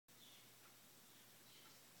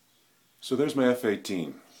So there's my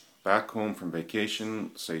F-18, back home from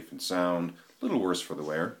vacation, safe and sound, a little worse for the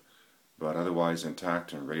wear, but otherwise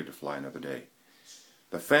intact and ready to fly another day.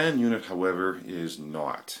 The fan unit, however, is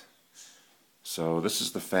not. So this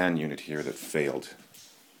is the fan unit here that failed.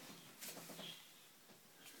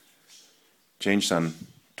 ChangeSun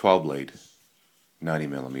 12 blade,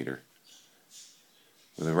 90mm,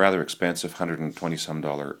 with a rather expensive $120-some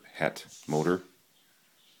Het motor.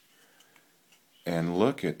 And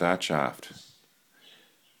look at that shaft.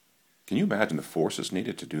 Can you imagine the forces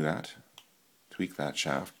needed to do that? Tweak that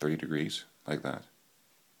shaft 30 degrees like that.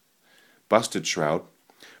 Busted shroud.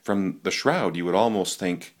 From the shroud you would almost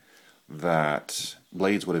think that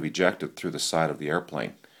blades would have ejected through the side of the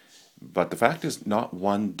airplane. But the fact is not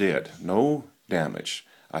one did. No damage.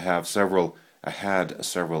 I had several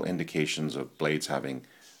indications of blades having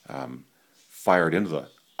fired into the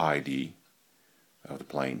ID of the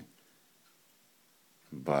plane,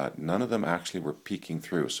 but none of them actually were peeking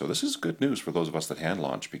through. So this is good news for those of us that hand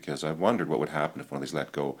launch, because I wondered what would happen if one of these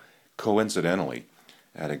let go coincidentally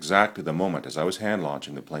at exactly the moment as I was hand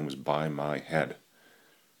launching. The plane was by my head,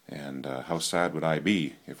 and how sad would I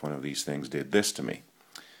be if one of these things did this to me.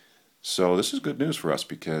 So this is good news for us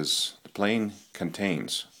because the plane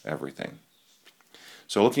contains everything.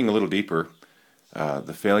 So looking a little deeper,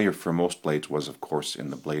 the failure for most blades was of course in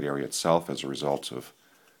the blade area itself as a result of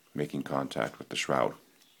making contact with the shroud.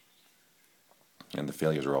 And the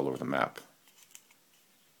failures are all over the map.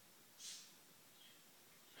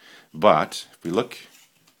 But if we look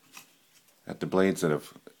at the blades that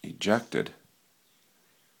have ejected,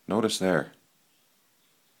 notice there.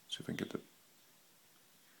 See if I can get the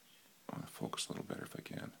focus a little better if I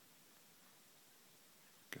can.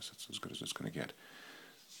 Guess that's as good as it's going to get.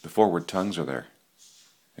 The forward tongues are there.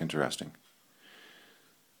 Interesting.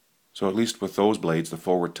 So at least with those blades, the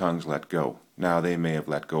forward tongues let go. Now they may have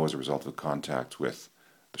let go as a result of contact with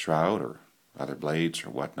the shroud or other blades or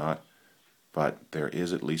whatnot, but there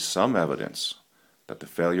is at least some evidence that the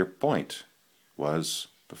failure point was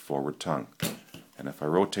the forward tongue. And if I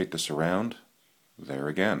rotate this around, there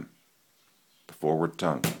again, the forward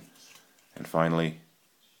tongue. And finally,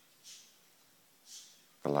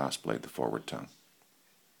 the last blade, the forward tongue.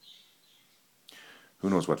 Who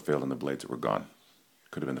knows what failed in the blades that were gone?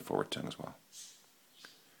 Could have been the forward tongue as well.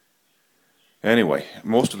 Anyway,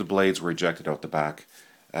 most of the blades were ejected out the back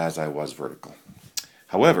as I was vertical.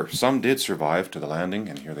 However, some did survive to the landing,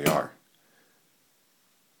 and here they are.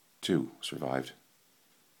 2 survived.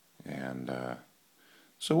 And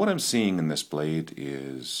so what I'm seeing in this blade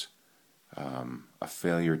is a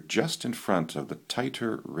failure just in front of the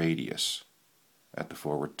tighter radius at the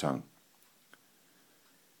forward tongue.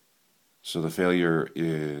 So the failure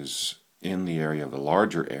is in the area of the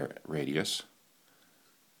larger radius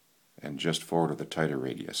and just forward of the tighter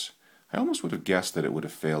radius. I almost would have guessed that it would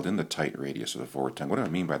have failed in the tight radius of the forward tongue. What do I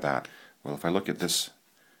mean by that? Well, if I look at this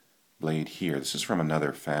blade here, this is from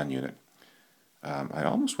another fan unit. I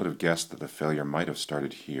almost would have guessed that the failure might have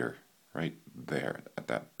started here, right there, at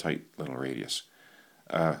that tight little radius.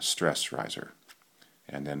 Stress riser,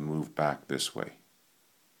 and then moved back this way,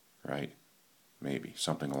 right? Maybe,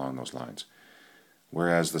 something along those lines.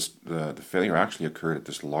 Whereas the failure actually occurred at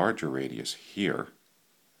this larger radius here,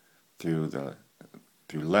 through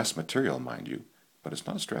less material, mind you, but it's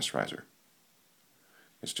not a stress riser.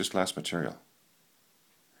 It's just less material.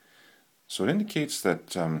 So it indicates that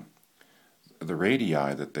the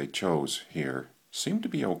radii that they chose here seem to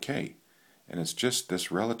be okay, and it's just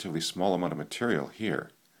this relatively small amount of material here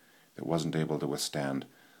that wasn't able to withstand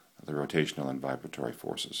the rotational and vibratory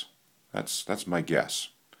forces. That's my guess.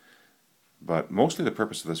 But mostly the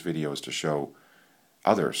purpose of this video is to show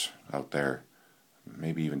others out there,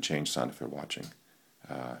 maybe even ChangeSun if they're watching.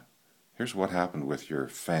 Here's what happened with your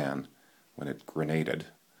fan when it grenaded.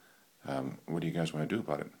 What do you guys want to do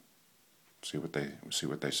about it? See what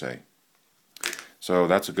they say. So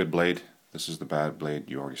that's a good blade. This is the bad blade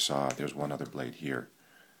you already saw. There's one other blade here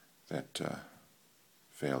that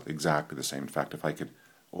failed exactly the same. In fact, if I could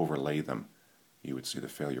overlay them, you would see the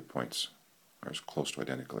failure points are as close to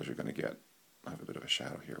identical as you're going to get. I have a bit of a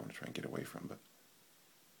shadow here I want to try and get away from, but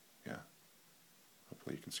yeah.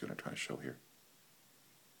 Hopefully you can see what I'm trying to show here.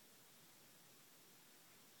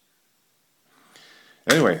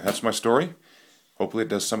 Anyway, that's my story. Hopefully it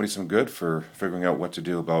does somebody some good for figuring out what to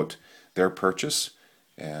do about their purchase,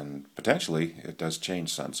 and potentially it does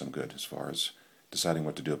ChangeSun some good as far as deciding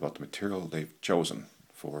what to do about the material they've chosen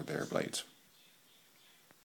for their blades.